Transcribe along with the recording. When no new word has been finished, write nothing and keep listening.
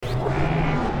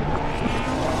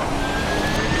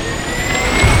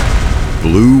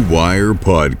Blue Wire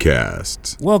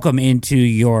Podcast. Welcome into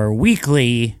your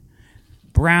weekly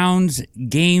Browns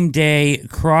game day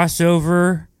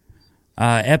crossover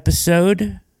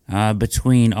episode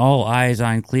between All Eyes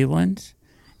on Cleveland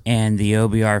and the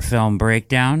OBR Film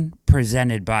Breakdown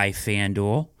presented by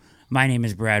FanDuel. My name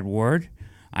is Brad Ward.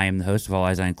 I am the host of All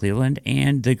Eyes on Cleveland,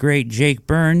 and the great Jake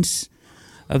Burns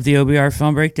of the OBR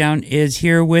Film Breakdown is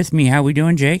here with me. How we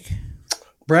doing, Jake?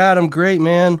 Brad, I'm great,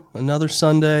 man. Another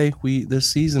Sunday.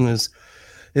 This season is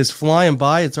flying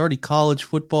by. It's already college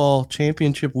football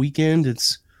championship weekend.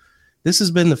 This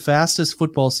has been the fastest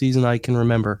football season I can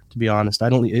remember, to be honest.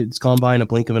 It's gone by in a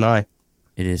blink of an eye.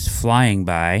 It is flying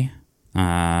by.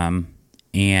 And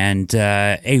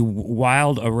a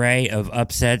wild array of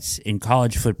upsets in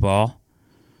college football.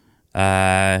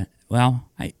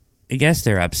 I guess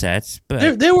they're upsets,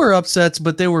 but they were upsets,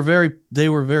 but they were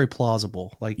very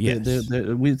plausible. Like yes.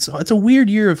 It's a weird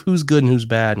year of who's good and who's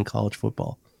bad in college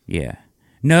football. Yeah,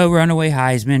 no runaway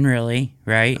Heisman, really,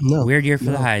 right? No, weird year for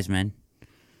the Heisman.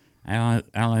 I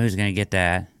don't know who's gonna get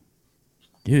that.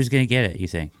 Who's gonna get it? You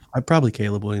think? Probably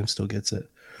Caleb Williams still gets it.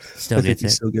 Still gets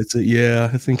it. Yeah,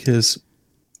 I think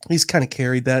he's kind of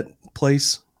carried that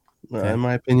place, in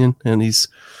my opinion, and he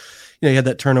had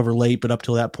that turnover late, but up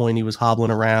till that point, he was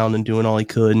hobbling around and doing all he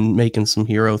could and making some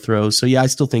hero throws. So, yeah, I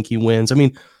still think he wins. I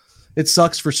mean, it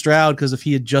sucks for Stroud because if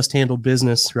he had just handled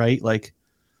business, right, like,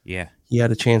 yeah, he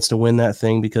had a chance to win that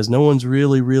thing because no one's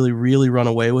really run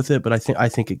away with it. But I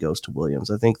think it goes to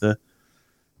Williams. I think the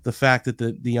fact that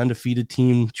the undefeated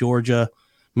team, Georgia,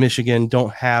 Michigan,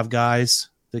 don't have guys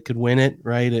that could win it,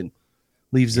 right, it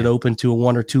leaves it open to a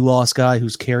 1 or 2 loss guy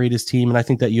who's carried his team. And I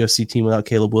think that USC team without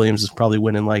Caleb Williams is probably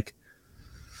winning like,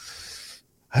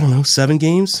 I don't know, 7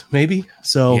 games maybe.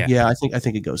 So yeah, I think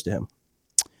it goes to him.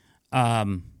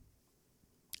 And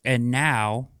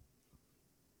now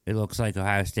it looks like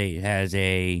Ohio State has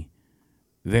a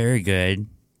very good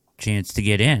chance to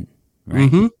get in, right?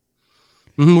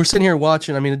 Mm-hmm. We're sitting here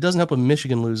watching. I mean, it doesn't help when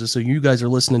Michigan loses. So you guys are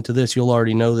listening to this, you'll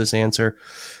already know this answer.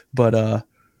 But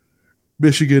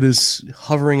Michigan is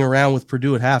hovering around with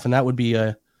Purdue at half, and that would be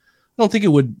I don't think it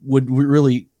would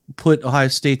really put Ohio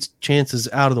State's chances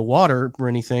out of the water or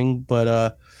anything,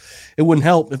 but it wouldn't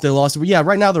help if they lost. But yeah,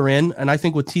 right now they're in, and I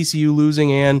think with TCU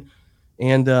losing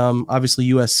and obviously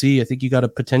USC, I think you got a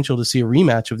potential to see a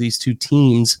rematch of these two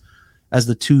teams as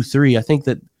the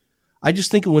 2-3. I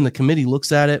just think when the committee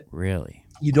looks at it, really,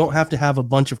 you don't have to have a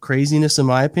bunch of craziness, in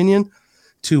my opinion,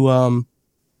 to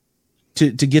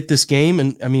get this game.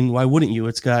 And I mean, why wouldn't you?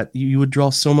 You would draw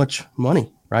so much money,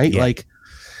 right? Yeah. Like,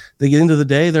 at the end of the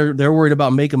day, they're worried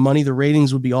about making money. The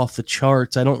ratings would be off the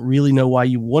charts. I don't really know why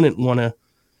you wouldn't want to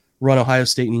run Ohio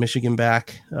State and Michigan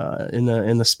back in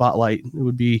the spotlight. It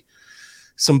would be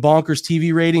some bonkers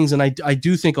TV ratings, and I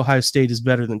do think Ohio State is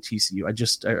better than TCU.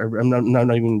 I'm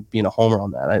not even being a homer on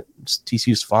that.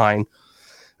 TCU is fine.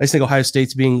 I just think Ohio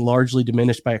State's being largely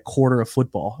diminished by a quarter of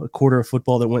football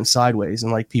that went sideways,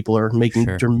 and like people are making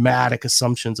dramatic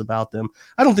assumptions about them.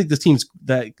 I don't think the team's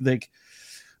that like.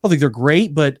 I don't think they're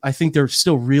great, but I think they're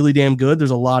still really damn good.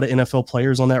 There's a lot of NFL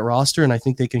players on that roster, and I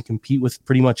think they can compete with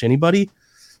pretty much anybody.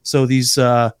 So these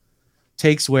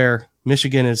takes where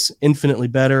Michigan is infinitely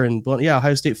better, and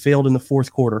Ohio State failed in the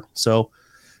fourth quarter. So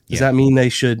does that mean they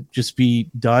should just be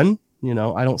done?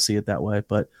 I don't see it that way,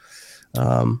 but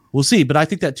we'll see. But I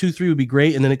think that 2-3 would be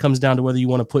great, and then it comes down to whether you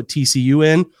want to put TCU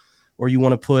in or you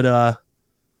want to put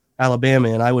Alabama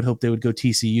in. I would hope they would go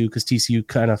TCU because TCU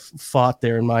kind of fought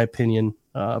there, in my opinion,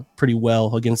 pretty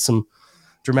well against some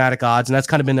dramatic odds, and that's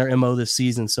kind of been their MO this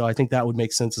season. So I think that would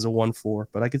make sense as a 1-4.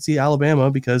 But I could see Alabama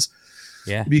because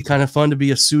it'd be kind of fun to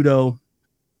be a pseudo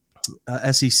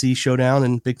SEC showdown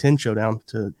and Big Ten showdown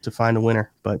to find a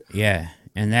winner. But yeah,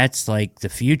 and that's like the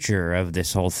future of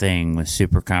this whole thing with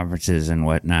super conferences and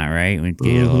whatnot, right? We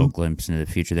get a little glimpse into the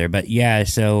future there. But yeah,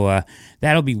 so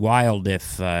that'll be wild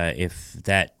if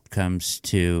that comes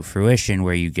to fruition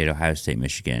where you get Ohio State,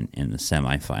 Michigan in the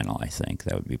semifinal. I think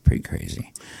that would be pretty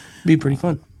crazy. Be pretty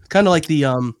fun. Kind of like the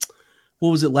what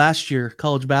was it last year?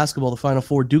 College basketball, the Final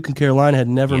Four. Duke and Carolina had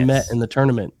never met in the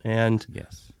tournament, and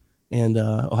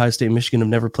Ohio State and Michigan have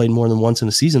never played more than once in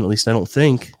a season, at least I don't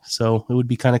think. So it would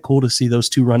be kind of cool to see those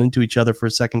two run into each other for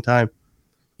a second time.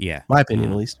 Yeah, my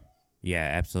opinion, at least. Yeah,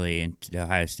 absolutely. And the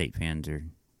Ohio State fans are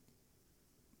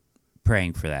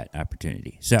praying for that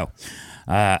opportunity. So,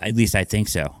 at least I think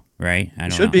so, right? They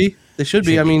should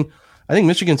be. I mean, I think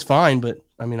Michigan's fine, but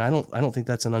I mean, I don't think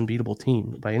that's an unbeatable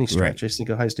team by any stretch. Right. I just think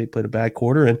Ohio State played a bad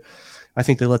quarter, and I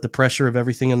think they let the pressure of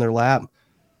everything in their lap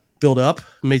build up,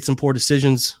 made some poor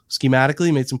decisions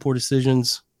schematically, made some poor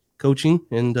decisions coaching,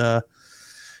 and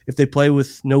if they play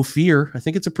with no fear, I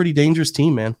think it's a pretty dangerous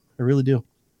team, man. I really do.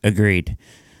 Agreed.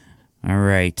 All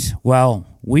right. Well,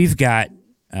 we've got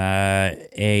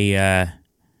a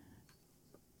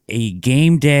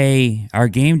game day. Our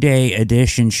game day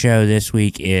edition show this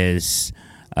week is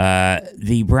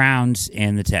the Browns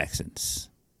and the Texans.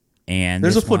 And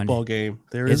there's a football game.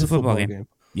 There is a football game.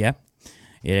 Yeah,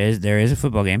 it is. There is a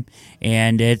football game,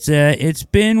 and it's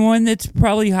been one that's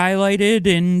probably highlighted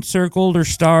and circled or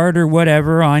starred or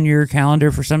whatever on your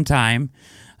calendar for some time,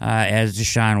 as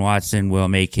Deshaun Watson will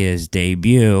make his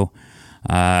debut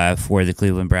for the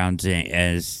Cleveland Browns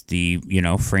as the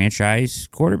franchise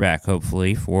quarterback,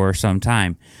 hopefully for some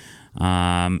time,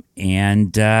 and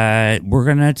we're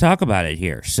gonna talk about it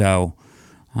here. So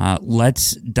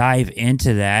let's dive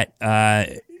into that.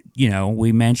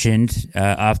 We mentioned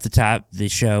off the top the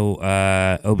show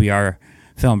OBR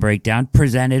Film Breakdown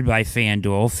presented by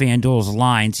FanDuel. FanDuel's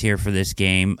lines here for this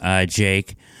game,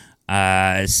 Jake.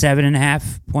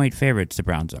 7.5 point favorites the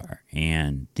Browns are,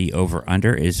 and the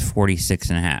over-under is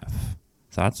 46.5.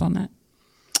 Thoughts on that?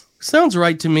 Sounds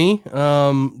right to me.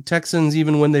 Texans,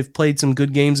 even when they've played some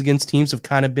good games against teams, have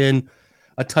kind of been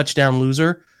a touchdown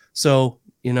loser. So,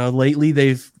 lately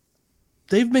they've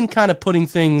been kind of putting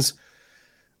things.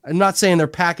 I'm not saying they're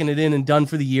packing it in and done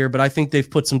for the year, but I think they've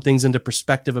put some things into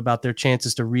perspective about their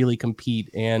chances to really compete,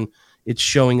 and it's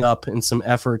showing up in some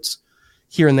efforts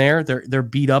here and there. They're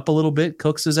beat up a little bit.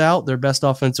 Cooks is out, their best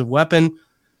offensive weapon.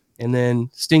 And then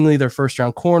Stingley, their first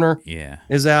round corner,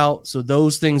 is out. So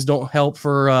those things don't help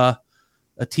for a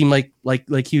team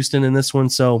like Houston in this one.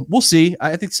 So we'll see.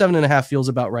 I think 7.5 feels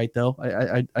about right, though.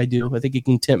 I do. I think it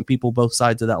can tempt people both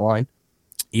sides of that line.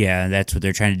 Yeah, that's what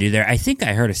they're trying to do there. I think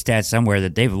I heard a stat somewhere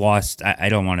that they've lost, I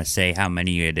don't want to say how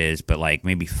many it is, but like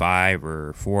maybe 5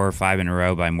 or 4 or 5 in a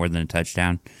row by more than a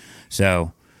touchdown.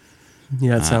 So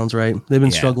yeah, it sounds right. They've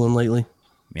been struggling lately.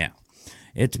 Yeah,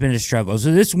 it's been a struggle.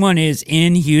 So this one is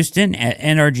in Houston at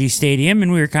NRG Stadium,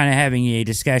 and we were kind of having a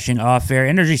discussion off air.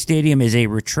 NRG Stadium is a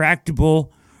retractable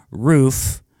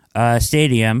roof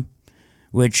stadium,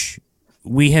 which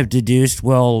we have deduced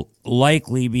will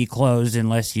likely be closed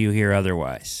unless you hear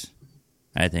otherwise.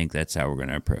 I think that's how we're going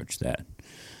to approach that.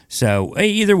 So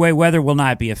either way, weather will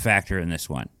not be a factor in this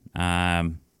one.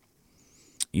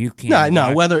 You can't.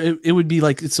 No. Weather it would be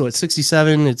like at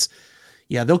 67.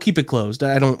 They'll keep it closed.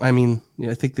 I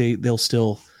think they'll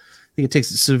still. I think it takes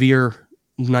severe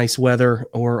nice weather,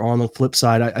 or on the flip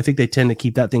side, I think they tend to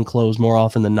keep that thing closed more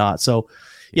often than not. So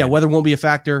weather won't be a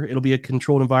factor. It'll be a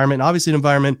controlled environment. Obviously, an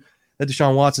environment that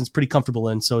Deshaun Watson's pretty comfortable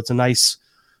in. So it's a nice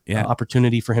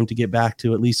opportunity for him to get back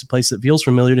to at least a place that feels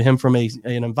familiar to him from an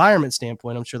environment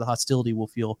standpoint. I'm sure the hostility will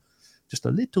feel just a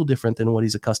little different than what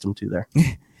he's accustomed to there.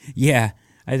 Yeah.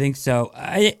 I think so.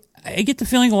 I get the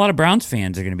feeling a lot of Browns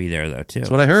fans are going to be there, though, too.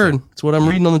 That's what I heard. It's what I'm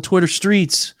reading on the Twitter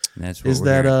streets. That's what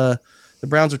the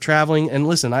Browns are traveling. And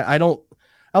listen, I don't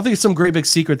think it's some great big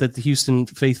secret that the Houston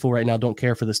faithful right now don't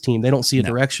care for this team. They don't see a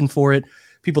direction for it.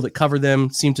 People that cover them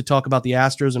seem to talk about the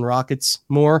Astros and Rockets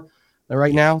more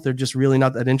right now. They're just really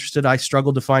not that interested. I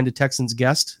struggled to find a Texans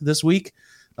guest this week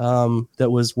that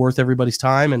was worth everybody's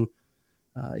time, and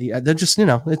they're just,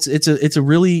 it's a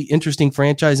really interesting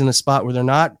franchise in a spot where they're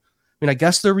not. I mean, I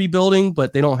guess they're rebuilding,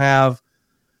 but they don't have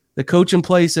the coach in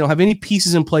place. They don't have any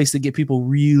pieces in place that get people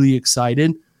really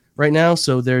excited right now.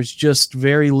 So there's just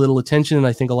very little attention, and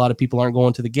I think a lot of people aren't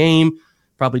going to the game.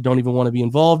 Probably don't even want to be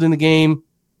involved in the game.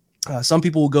 Some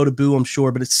people will go to boo, I'm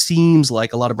sure, but it seems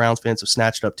like a lot of Browns fans have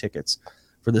snatched up tickets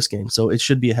for this game, so it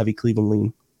should be a heavy Cleveland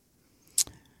lean.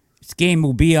 This game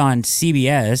will be on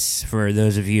CBS for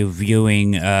those of you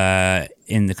viewing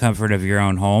in the comfort of your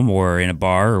own home or in a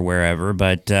bar or wherever.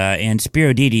 But and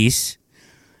Spiro Didis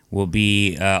will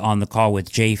be on the call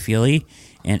with Jay Feely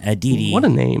and Aditi. What a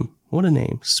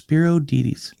name! Spiro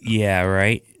Didis. Yeah,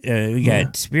 right. We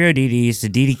got Spiro Didis,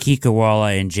 Aditi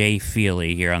Kikawala, and Jay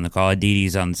Feely here on the call.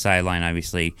 Aditi's on the sideline,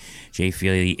 obviously. Jay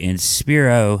Feely and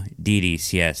Spiro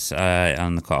Didis, yes,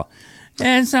 on the call.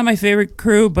 And it's not my favorite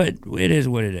crew, but it is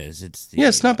what it is.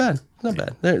 It's not bad. Not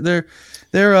bad. The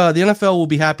NFL will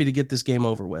be happy to get this game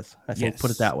over with. I think, put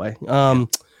it that way.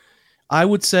 I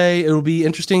would say it'll be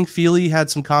interesting. Feely had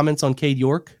some comments on Cade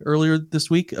York earlier this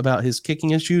week about his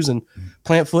kicking issues and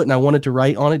plant foot, and I wanted to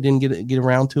write on it. Didn't get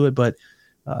around to it, but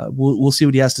we'll see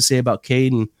what he has to say about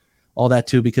Cade and all that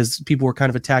too, because people were kind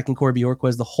of attacking Corby York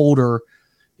as the holder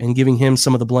and giving him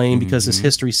some of the blame because his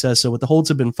history says so. But the holds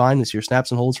have been fine this year. Snaps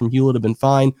and holds from Hewlett have been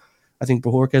fine. I think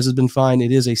Bojorquez has been fine.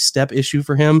 It is a step issue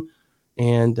for him.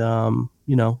 And,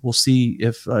 we'll see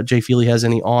if Jay Feely has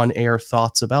any on-air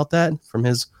thoughts about that from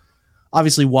his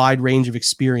obviously wide range of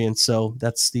experience. So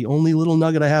that's the only little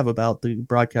nugget I have about the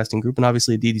broadcasting group. And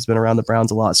obviously Aditi's been around the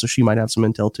Browns a lot, so she might have some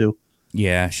intel too.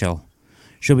 Yeah, she'll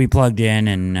be plugged in,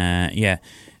 and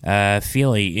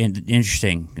Feely,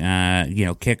 interesting.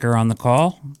 Kicker on the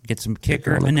call, get some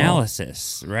kicker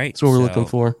analysis, right? That's what we're looking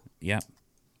for. Yep,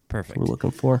 perfect. We're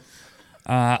looking for.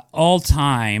 All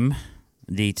time,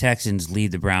 the Texans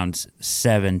lead the Browns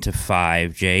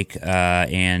 7-5, Jake,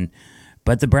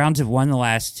 but the Browns have won the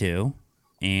last two,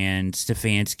 and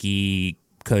Stefanski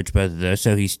coached both of those,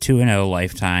 so he's 2-0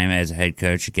 lifetime as a head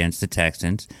coach against the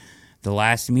Texans. The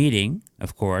last meeting,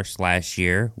 of course, last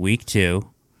year, week 2,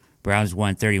 Browns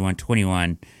won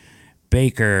 31-21.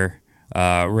 Baker,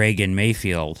 Reagan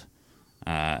Mayfield,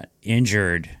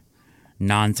 injured,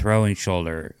 non-throwing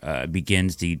shoulder,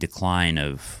 begins the decline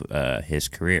of his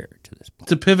career to this point.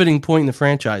 It's a pivoting point in the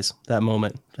franchise, that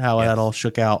moment, how that all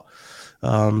shook out.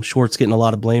 Schwartz getting a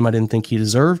lot of blame I didn't think he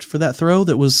deserved for that throw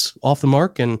that was off the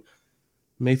mark, and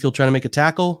Mayfield trying to make a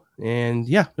tackle. And,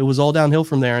 yeah, it was all downhill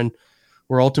from there. And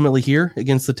we're ultimately here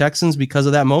against the Texans because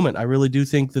of that moment. I really do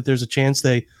think that there's a chance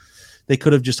they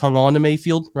could have just hung on to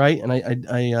Mayfield, right? And I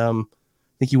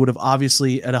think he would have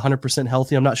obviously at 100%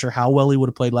 healthy. I'm not sure how well he would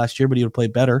have played last year, but he would have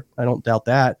played better. I don't doubt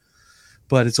that.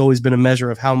 But it's always been a measure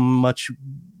of how much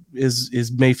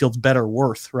is Mayfield's better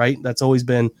worth, right? That's always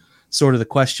been sort of the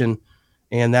question.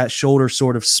 And that shoulder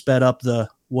sort of sped up the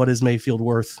what is Mayfield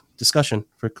worth discussion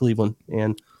for Cleveland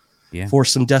and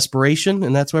forced some desperation.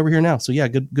 And that's why we're here now. So, yeah,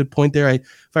 good point there.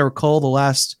 If I recall, the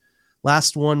last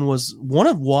one was one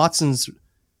of Watson's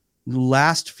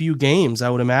last few games, I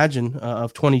would imagine,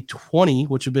 of 2020,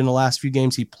 which have been the last few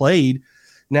games he played.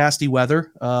 Nasty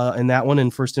weather in that one in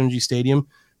First Energy Stadium.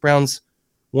 Browns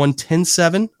won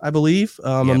 10-7, I believe.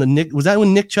 Was that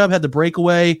when Nick Chubb had the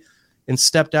breakaway and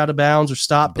stepped out of bounds or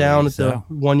stopped down at the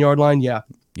 1 yard line? Yeah.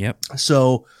 Yep.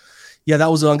 So, yeah, that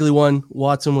was an ugly one.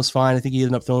 Watson was fine. I think he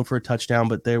ended up throwing for a touchdown,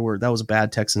 but that was a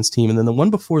bad Texans team. And then the one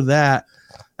before that,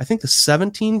 I think the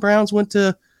 18 Browns went down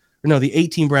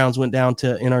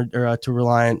to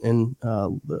Reliant, and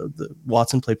the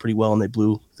Watson played pretty well, and they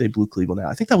blew Cleveland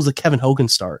out. I think that was a Kevin Hogan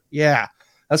start. Yeah,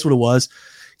 that's what it was.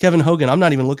 Kevin Hogan. I'm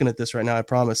not even looking at this right now. I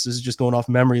promise. This is just going off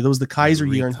memory. That was the Kaiser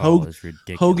year, and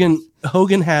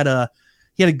Hogan had a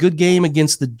good game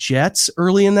against the Jets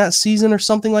early in that season or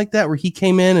something like that, where he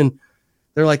came in and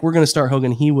they're like, we're going to start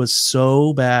Hogan. He was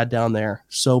so bad down there,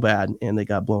 so bad, and they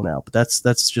got blown out. But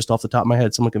that's just off the top of my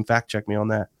head. Someone can fact check me on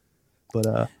that.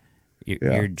 But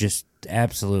you're just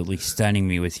absolutely stunning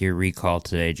me with your recall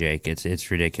today, Jake.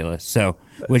 It's ridiculous. So,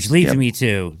 which leads me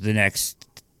to the next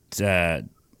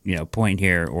point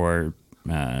here, or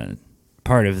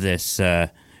part of this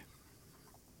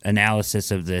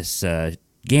analysis of this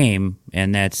game,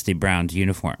 and that's the Browns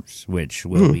uniforms, which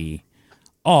will be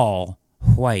all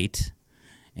white,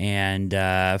 and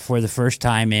for the first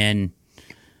time in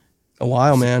a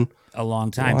while, man, a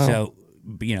long time. So,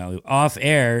 off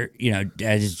air,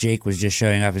 as Jake was just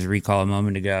showing off his recall a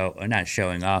moment ago, not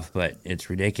showing off, but it's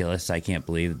ridiculous. I can't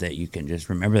believe that you can just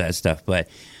remember that stuff. But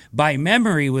by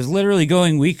memory, was literally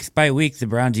going week by week the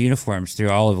Browns uniforms through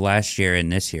all of last year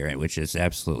and this year, which is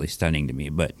absolutely stunning to me.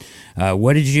 But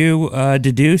what did you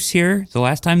deduce here the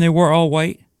last time they were all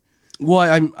white?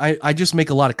 Well, I just make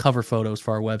a lot of cover photos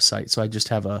for our website, so I just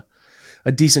have a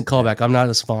decent callback. I'm not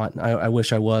a savant. I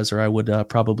wish I was, or I would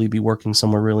probably be working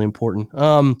somewhere really important.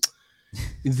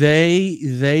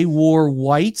 They wore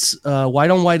whites. White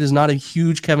on white is not a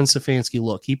huge Kevin Stefanski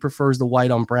look. He prefers the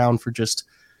white on brown for just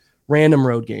random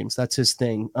road games. That's his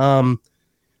thing.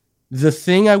 The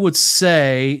thing I would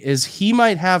say is he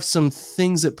might have some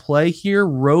things at play here.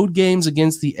 Road games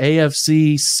against the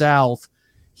AFC South,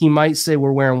 he might say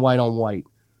we're wearing white on white.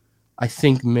 I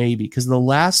think maybe because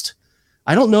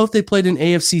I don't know if they played an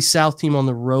AFC South team on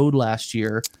the road last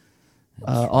year,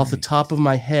 off the top of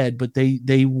my head, but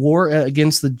they wore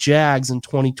against the Jags in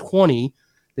 2020.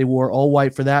 They wore all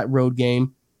white for that road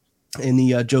game in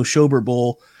the Joe Schobert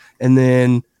Bowl, and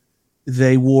then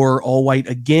they wore all white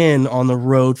again on the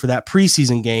road for that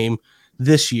preseason game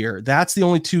this year. That's the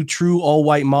only two true all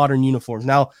white modern uniforms.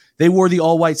 Now, they wore the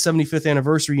all white 75th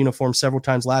anniversary uniform several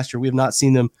times last year. We have not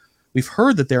seen them. We've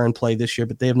heard that they're in play this year,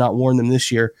 but they have not worn them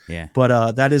this year. Yeah.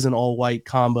 But that is an all-white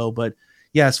combo. But,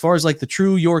 yeah, as far as like the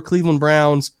true your Cleveland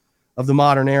Browns of the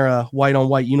modern era,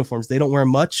 white-on-white uniforms, they don't wear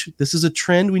much. This is a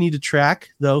trend we need to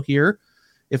track, though, here.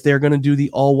 If they're going to do the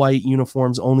all-white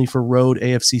uniforms only for road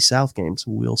AFC South games,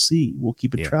 we'll see. We'll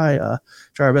keep it try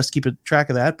our best to keep a track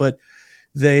of that. But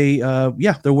they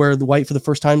wear the white for the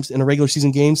first time in a regular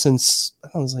season game since, I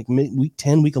don't know, it was like week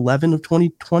 10, week 11 of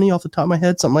 2020 off the top of my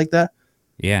head, something like that.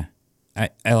 Yeah.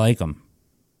 I like them.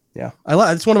 Yeah,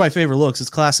 it's one of my favorite looks. It's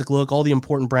classic look. All the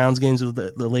important Browns games of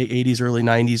the late 80s, early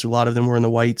 90s, a lot of them were in the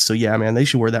whites. So, yeah, man, they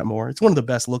should wear that more. It's one of the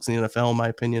best looks in the NFL, in my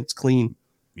opinion. It's clean.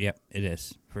 Yep, it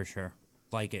is, for sure.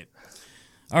 Like it.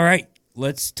 All right,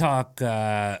 let's talk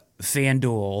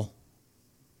FanDuel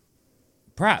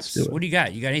props. What do you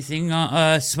got? You got anything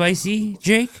spicy,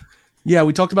 Jake? Yeah,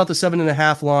 we talked about the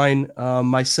 7.5 line.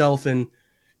 Myself and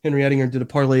Henry Ettinger did a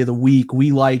parlay of the week.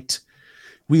 We liked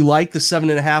the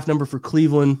 7.5 number for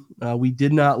Cleveland. We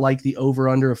did not like the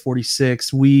over-under of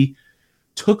 46. We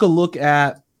took a look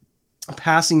at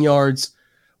passing yards.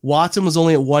 Watson was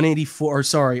only at 184.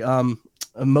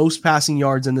 Most passing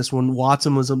yards in this one.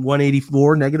 Watson was at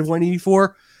 184, negative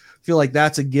 184. I feel like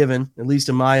that's a given, at least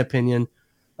in my opinion.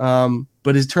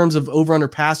 But in terms of over-under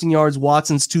passing yards,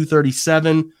 Watson's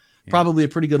 237. Probably a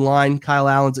pretty good line. Kyle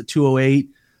Allen's at 208.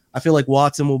 I feel like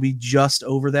Watson will be just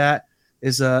over that.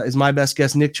 Is my best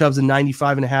guess. Nick Chubb's a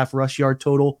 95.5 rush yard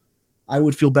total. I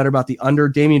would feel better about the under.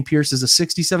 Dameon Pierce is a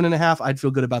 67.5. I'd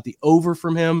feel good about the over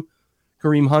from him.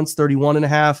 Kareem Hunt's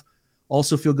 31.5.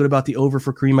 Also feel good about the over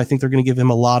for Kareem. I think they're going to give him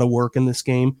a lot of work in this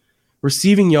game.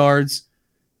 Receiving yards,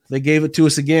 they gave it to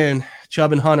us again.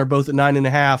 Chubb and Hunt are both at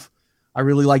 9.5. I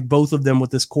really like both of them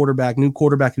with this new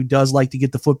quarterback who does like to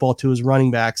get the football to his running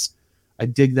backs. I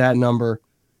dig that number.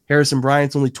 Harrison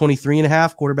Bryant's only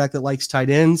 23.5, quarterback that likes tight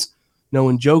ends. No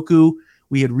Njoku.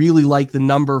 We had really liked the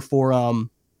number for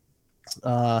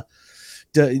David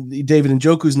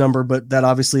Njoku's number, but that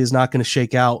obviously is not going to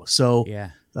shake out. So,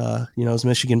 as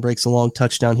Michigan breaks a long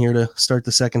touchdown here to start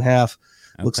the second half,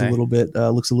 looks a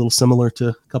little similar to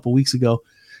a couple weeks ago.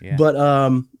 Yeah.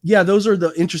 But those are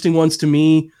the interesting ones to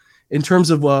me. In terms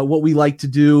of what we like to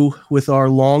do with our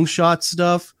long shot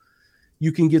stuff,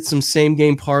 you can get some same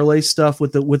game parlay stuff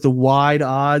with the wide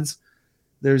odds.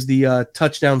 There's the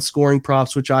touchdown scoring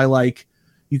props, which I like.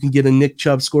 You can get a Nick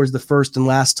Chubb scores the first and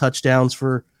last touchdowns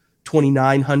for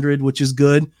 2,900, which is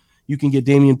good. You can get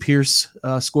Dameon Pierce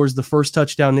scores the first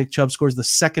touchdown. Nick Chubb scores the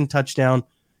second touchdown.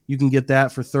 You can get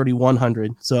that for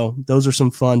 3,100. So those are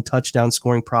some fun touchdown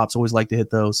scoring props. Always like to hit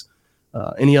those.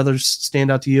 Any others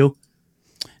stand out to you?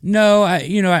 No,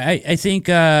 I think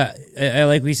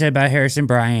like we said about Harrison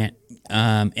Bryant,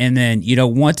 and then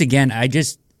once again,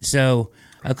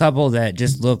 a couple that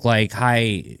just look like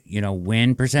high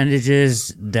win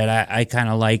percentages that I kind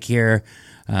of like here.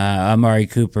 Amari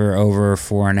Cooper over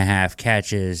 4.5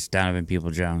 catches, Donovan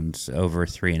Peoples-Jones over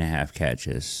 3.5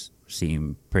 catches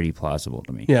seem pretty plausible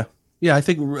to me. Yeah. I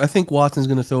think Watson's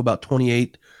going to throw about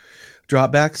 28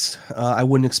 dropbacks. I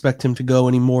wouldn't expect him to go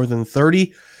any more than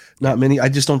 30. Not many. I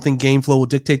just don't think game flow will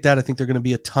dictate that. I think there are going to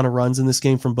be a ton of runs in this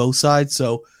game from both sides.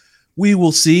 So we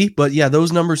will see. But yeah,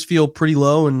 those numbers feel pretty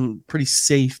low and pretty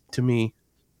safe to me.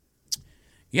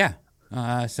 Yeah.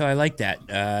 So I like that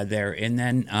there. And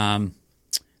then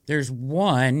there's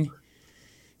one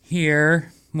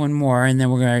more, and then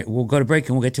we'll go to break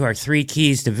and we'll get to our 3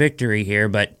 keys to victory here.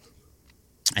 But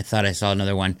I thought I saw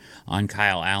another one on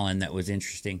Kyle Allen that was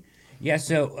interesting. Yeah,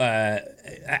 so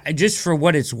just for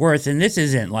what it's worth, and this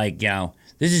isn't like,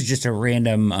 this is just a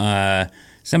random,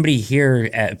 somebody here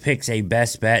picks a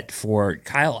best bet for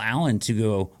Kyle Allen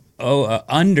to go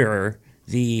under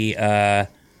the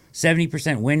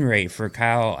 70% win rate for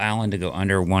Kyle Allen to go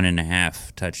under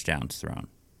 1.5 touchdowns thrown.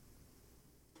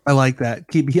 I like that.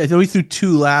 I know he threw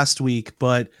 2 last week,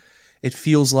 but it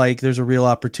feels like there's a real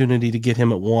opportunity to get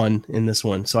him at 1 in this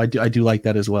one. So I do like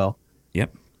that as well.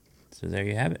 Yep. So there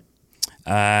you have it.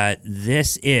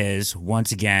 This is,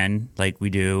 once again, like we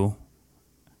do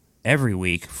every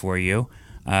week for you,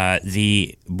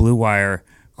 the Blue Wire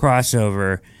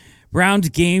crossover Browns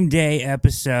game day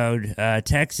episode,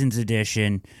 Texans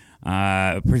edition,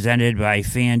 presented by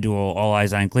FanDuel, All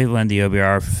Eyes on Cleveland, the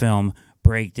OBR film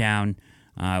breakdown.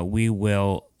 We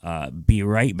will be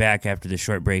right back after the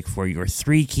short break for your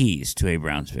 3 keys to a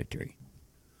Browns victory.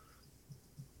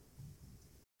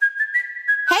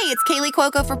 Hey, it's Kaylee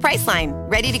Cuoco for Priceline.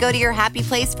 Ready to go to your happy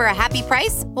place for a happy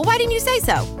price? Well, why didn't you say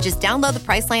so? Just download the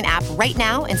Priceline app right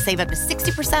now and save up to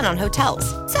 60% on hotels.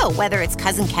 So whether it's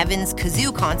Cousin Kevin's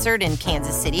Kazoo Concert in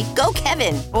Kansas City, go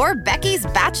Kevin, or Becky's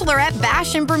Bachelorette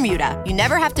Bash in Bermuda, you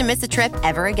never have to miss a trip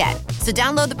ever again. So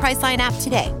download the Priceline app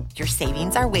today. Your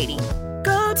savings are waiting.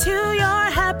 Go to your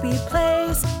happy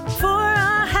place for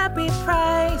a happy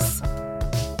price.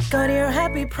 Go to your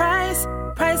happy price,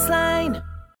 Priceline.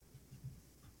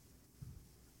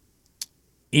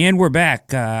 And we're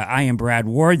back. I am Brad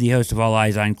Ward, the host of All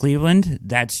Eyes on Cleveland.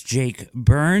 That's Jake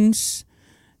Burns,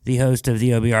 the host of the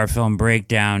OBR Film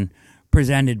Breakdown,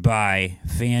 presented by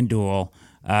FanDuel.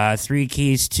 3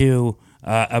 keys to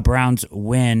a Browns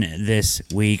win this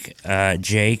week.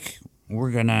 Jake,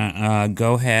 we're going to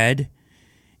go ahead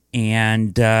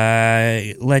and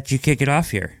let you kick it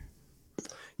off here.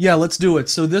 Yeah, let's do it.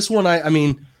 So this one, I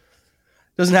mean,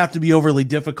 doesn't have to be overly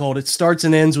difficult. It starts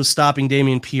and ends with stopping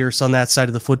Dameon Pierce on that side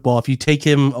of the football. If you take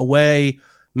him away,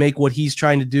 make what he's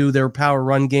trying to do, their power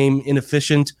run game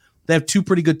inefficient. They have two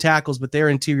pretty good tackles, but their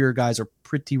interior guys are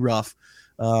pretty rough.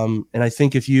 And I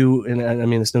think if you, and I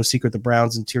mean, it's no secret the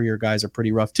Browns' interior guys are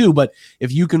pretty rough too, but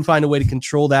if you can find a way to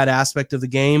control that aspect of the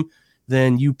game,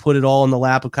 then you put it all in the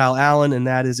lap of Kyle Allen, and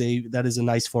that is a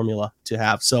nice formula to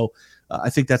have. So I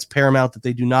think that's paramount that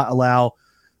they do not allow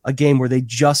a game where they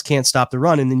just can't stop the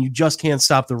run, and then you just can't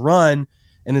stop the run,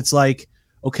 and it's like,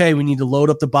 okay, we need to load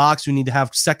up the box, we need to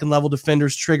have second-level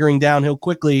defenders triggering downhill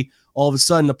quickly. All of a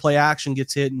sudden, the play action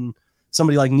gets hit, and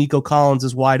somebody like Nico Collins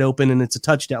is wide open, and it's a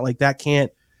touchdown. Like that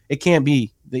can't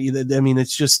be. I mean,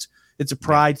 it's a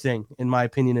pride thing, in my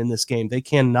opinion, in this game. They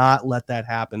cannot let that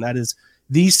happen. That is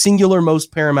the singular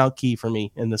most paramount key for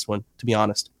me in this one, to be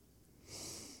honest.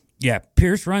 Yeah,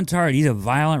 Pierce runs hard. He's a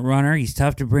violent runner. He's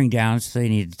tough to bring down, so they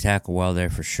need to tackle well there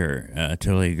for sure.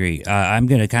 Totally agree. I'm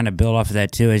going to kind of build off of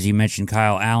that too, as you mentioned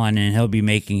Kyle Allen, and he'll be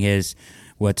making his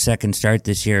second start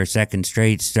this year, second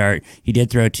straight start. He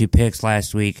did throw 2 picks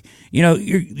last week.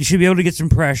 You should be able to get some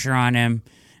pressure on him,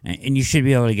 and you should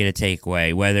be able to get a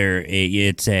takeaway, whether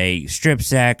it's a strip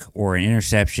sack or an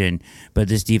interception. But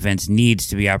this defense needs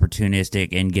to be opportunistic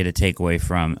and get a takeaway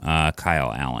from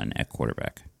Kyle Allen at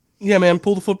quarterback. Yeah, man,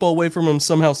 pull the football away from him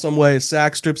somehow, some way.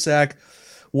 Sack, strip sack,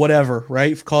 whatever,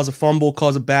 right? Cause a fumble,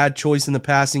 cause a bad choice in the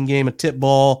passing game, a tip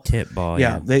ball.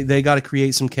 Yeah. They got to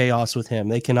create some chaos with him.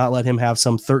 They cannot let him have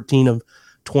some 13 of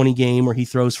 20 game where he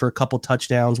throws for a couple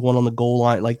touchdowns, one on the goal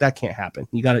line. Like that can't happen.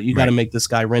 You got to make this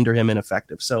guy, render him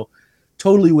ineffective. So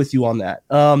totally with you on that.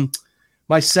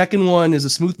 My second one is a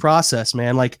smooth process,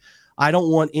 man. Like I don't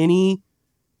want any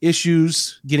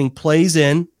issues getting plays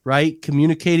in, right?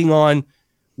 Communicating on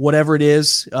whatever it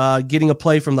is, getting a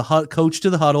play from the coach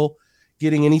to the huddle,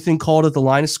 getting anything called at the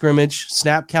line of scrimmage,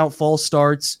 snap count, false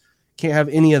starts. Can't have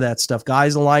any of that stuff.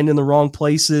 Guys aligned in the wrong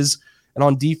places. And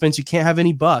on defense, you can't have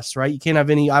any busts, right? You can't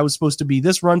have any, I was supposed to be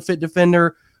this run fit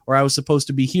defender, or I was supposed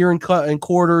to be here in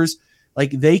quarters. Like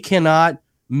they cannot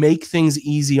make things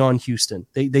easy on Houston.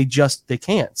 They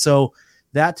can't. So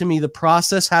that to me, the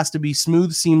process has to be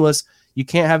smooth, seamless. You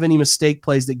can't have any mistake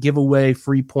plays that give away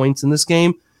free points in this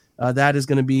game. That is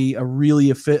going to be a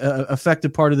really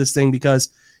effective part of this thing because,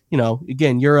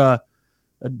 again, you're a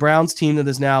Browns team that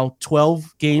is now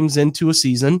 12 games into a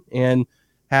season and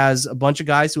has a bunch of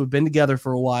guys who have been together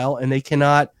for a while, and they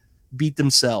cannot beat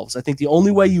themselves. I think the only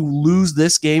way you lose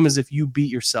this game is if you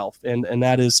beat yourself, and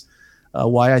that is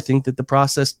why I think that the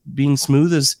process being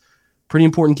smooth is pretty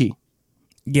important key.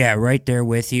 Yeah, right there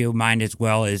with you. Mine as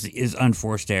well is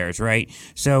unforced errors, right?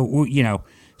 So,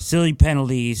 silly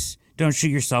penalties. Don't shoot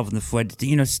yourself in the foot.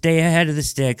 Stay ahead of the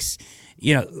sticks.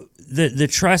 The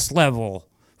trust level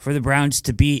for the Browns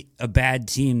to beat a bad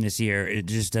team this year, it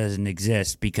just doesn't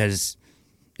exist because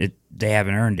they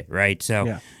haven't earned it, right?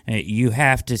 So you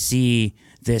have to see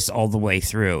this all the way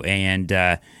through, and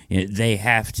they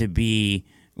have to be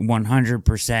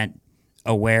 100%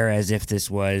 aware as if this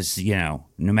was, no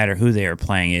matter who they are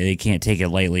playing, they can't take it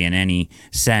lightly in any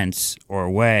sense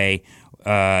or way.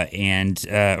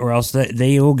 Or else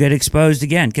they will get exposed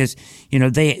again because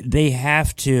they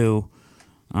have to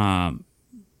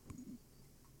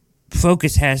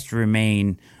focus has to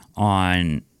remain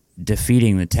on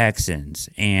defeating the Texans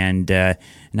and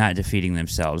not defeating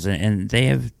themselves, and they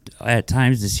have at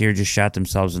times this year just shot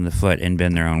themselves in the foot and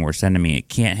been their own worst enemy. It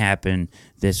can't happen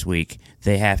this week.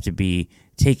 They have to be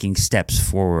taking steps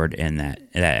forward in that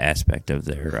aspect of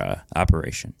their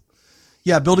operation.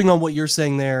 Yeah, building on what you're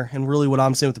saying there and really what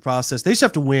I'm saying with the process, they just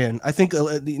have to win. I think,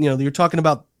 you're talking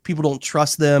about people don't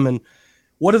trust them. And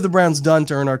what have the Browns done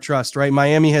to earn our trust, right?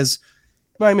 Miami is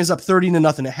up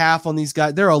 30-0 at half on these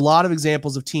guys. There are a lot of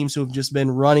examples of teams who have just been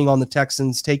running on the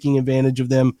Texans, taking advantage of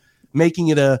them, making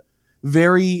it a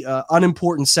very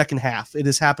unimportant second half. It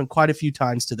has happened quite a few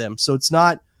times to them. So it's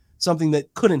not something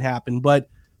that couldn't happen, but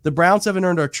the Browns haven't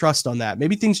earned our trust on that.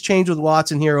 Maybe things change with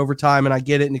Watson here over time, and I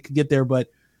get it, and it could get there, but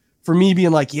for me being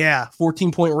like,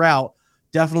 14-point route,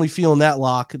 definitely feeling that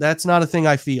lock. That's not a thing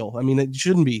I feel. I mean, it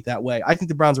shouldn't be that way. I think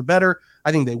the Browns are better.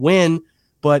 I think they win,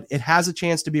 but it has a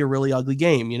chance to be a really ugly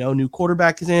game. New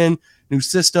quarterback is in, new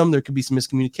system. There could be some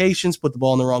miscommunications, put the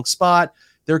ball in the wrong spot.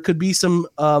 There could be some,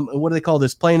 what do they call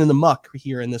this, playing in the muck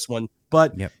here in this one.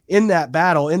 But in that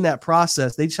battle, in that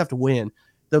process, they just have to win.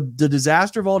 The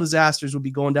disaster of all disasters would be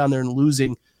going down there and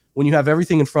losing when you have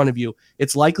everything in front of you.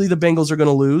 It's likely the Bengals are going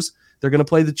to lose. They're going to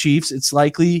play the Chiefs. It's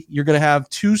likely you're going to have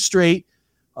 2 straight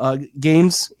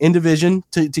games in division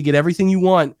to get everything you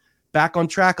want back on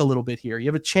track a little bit here. You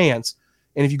have a chance.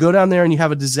 And if you go down there and you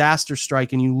have a disaster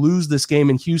strike and you lose this game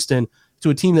in Houston to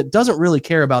a team that doesn't really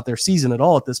care about their season at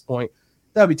all at this point,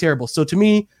 that would be terrible. So to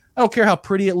me, I don't care how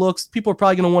pretty it looks. People are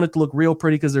probably going to want it to look real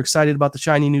pretty because they're excited about the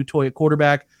shiny new toy at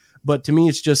quarterback. But to me,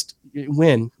 it's just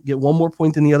win, get one more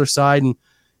point than the other side, and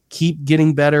keep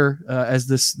getting better as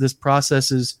this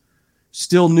process is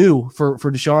still new for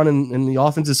Deshaun and the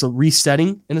offense is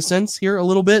resetting in a sense here a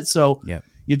little bit. So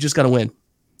you just got to win.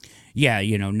 Yeah,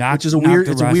 which is a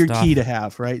weird key to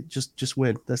have, right? Just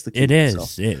win. That's the key. It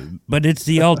is, but it's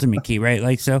the ultimate key, right?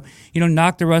 Like, so,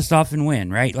 knock the rust off and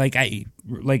win, right? Like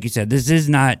you said, this is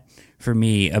not for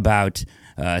me about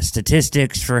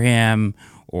statistics for him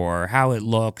or how it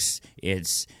looks.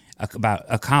 It's about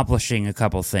accomplishing a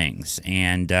couple things,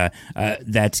 and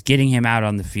that's getting him out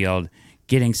on the field,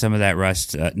 getting some of that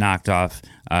rust knocked off,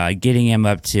 getting him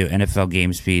up to NFL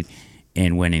game speed,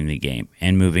 and winning the game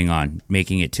and moving on,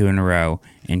 making it 2 in a row,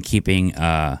 and keeping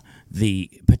the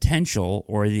potential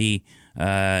or the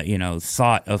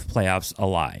thought of playoffs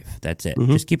alive. That's it.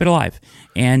 Just keep it alive.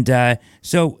 And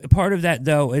so part of that,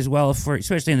 though, as well,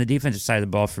 especially on the defensive side of the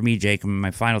ball, for me, Jake, and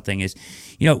my final thing is,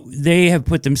 they have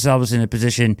put themselves in a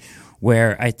position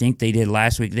where I think they did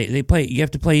last week. They play. You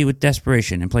have to play with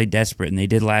desperation and play desperate, and they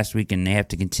did last week, and they have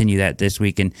to continue that this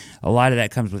week. And a lot of that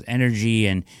comes with energy,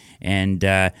 and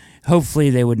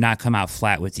hopefully they would not come out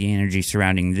flat with the energy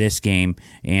surrounding this game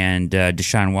and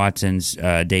Deshaun Watson's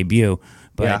debut.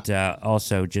 But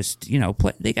also just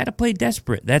they got to play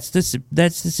desperate. That's the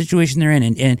situation they're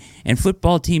in, and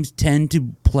football teams tend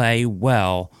to play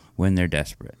well when they're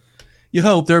desperate. You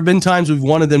hope. There have been times we've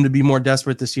wanted them to be more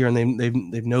desperate this year, and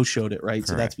they've no-showed it, right? Correct.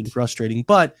 So that's been frustrating.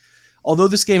 But although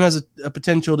this game has a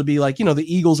potential to be like, the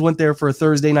Eagles went there for a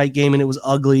Thursday night game and it was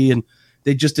ugly, and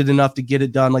they just did enough to get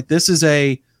it done. Like, this is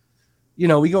we're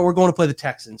going to play the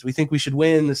Texans. We think we should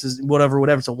win. This is whatever.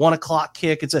 It's a 1:00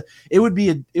 kick. It would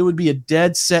be a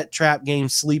dead set trap game,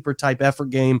 sleeper type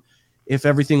effort game if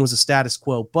everything was a status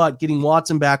quo. But getting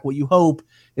Watson back, what you hope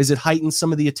is it heightens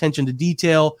some of the attention to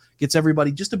detail, gets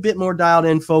everybody just a bit more dialed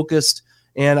in, focused.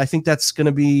 And I think that's going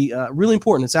to be really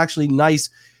important. It's actually nice.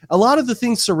 A lot of the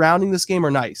things surrounding this game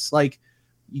are nice. Like,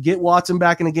 you get Watson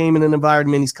back in a game in an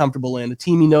environment he's comfortable in, a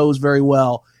team he knows very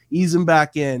well, ease him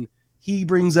back in. He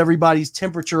brings everybody's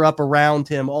temperature up around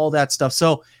him, all that stuff.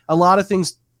 So a lot of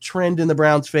things trend in the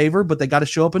Browns' favor, but they got to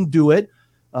show up and do it.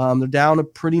 They're down a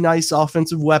pretty nice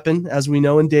offensive weapon, as we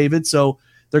know in David. So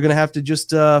they're going to have to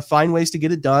just find ways to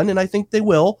get it done, and I think they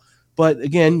will. But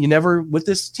again, you never, with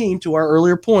this team, to our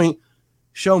earlier point,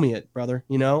 show me it, brother.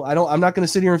 I'm not going to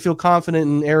sit here and feel confident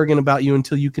and arrogant about you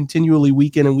until you continually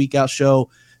week in and week out show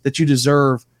that you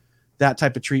deserve that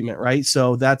type of treatment, right?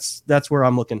 So that's where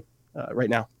I'm looking right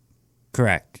now.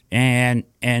 Correct. And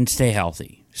stay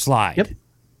healthy. Slide,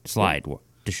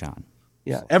 Deshaun.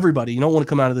 Yeah, everybody. You don't want to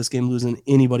come out of this game losing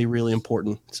anybody really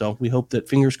important. So we hope that,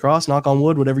 fingers crossed, knock on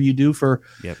wood, whatever you do for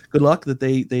good luck, that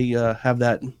they have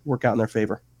that work out in their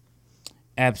favor.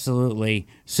 Absolutely.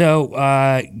 So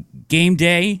game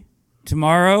day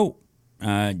tomorrow.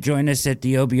 Join us at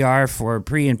the OBR for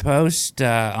pre and post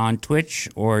on Twitch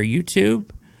or YouTube.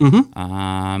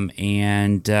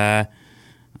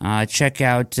 Check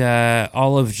out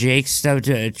all of Jake's stuff.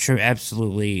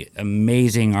 Absolutely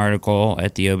amazing article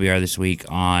at the OBR this week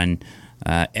on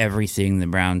everything the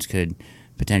Browns could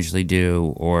potentially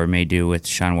do or may do with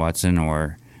Deshaun Watson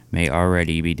or may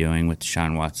already be doing with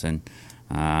Deshaun Watson.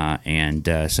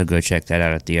 So go check that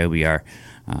out at the OBR.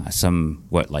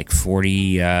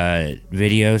 40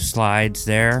 video slides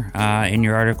there in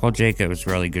your article, Jake. It was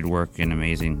really good work and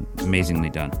amazingly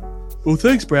done. Well,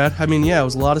 thanks, Brad. I mean, it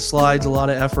was a lot of slides, a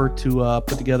lot of effort to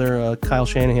put together a Kyle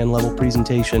Shanahan level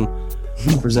presentation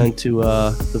to present to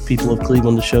the people of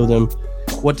Cleveland to show them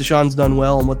what Deshaun's done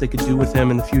well and what they could do with him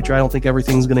in the future. I don't think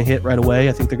everything's going to hit right away.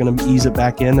 I think they're going to ease it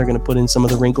back in. They're going to put in some of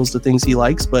the wrinkles to things he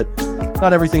likes, but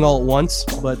not everything all at once,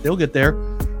 but they'll get there.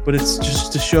 But it's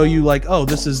just to show you, like, oh,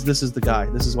 this is the guy.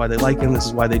 This is why they like him. This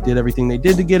is why they did everything they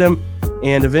did to get him.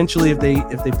 And eventually, if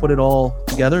they put it all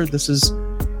together, this is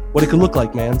what it could look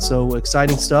like, man. So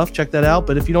exciting stuff. Check that out.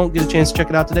 But if you don't get a chance to check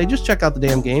it out today, just check out the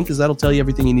damn game, because that'll tell you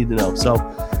everything you need to know. So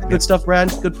good stuff,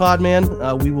 Brad. Good pod, man.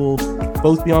 We will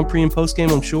both be on pre and post game,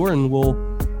 I'm sure, and we'll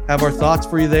have our thoughts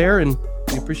for you there. And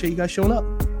we appreciate you guys showing up.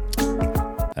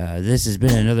 This has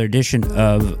been another edition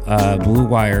of Blue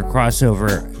Wire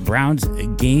Crossover Browns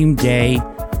Game Day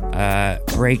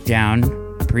Breakdown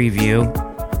Preview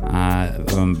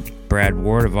from Brad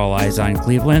Ward of All Eyes on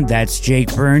Cleveland. That's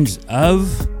Jake Burns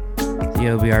of the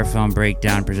OBR Film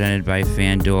Breakdown presented by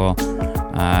FanDuel.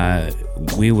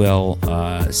 we will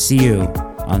see you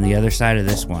on the other side of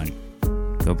this one.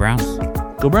 Go Browns.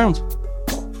 Go Browns.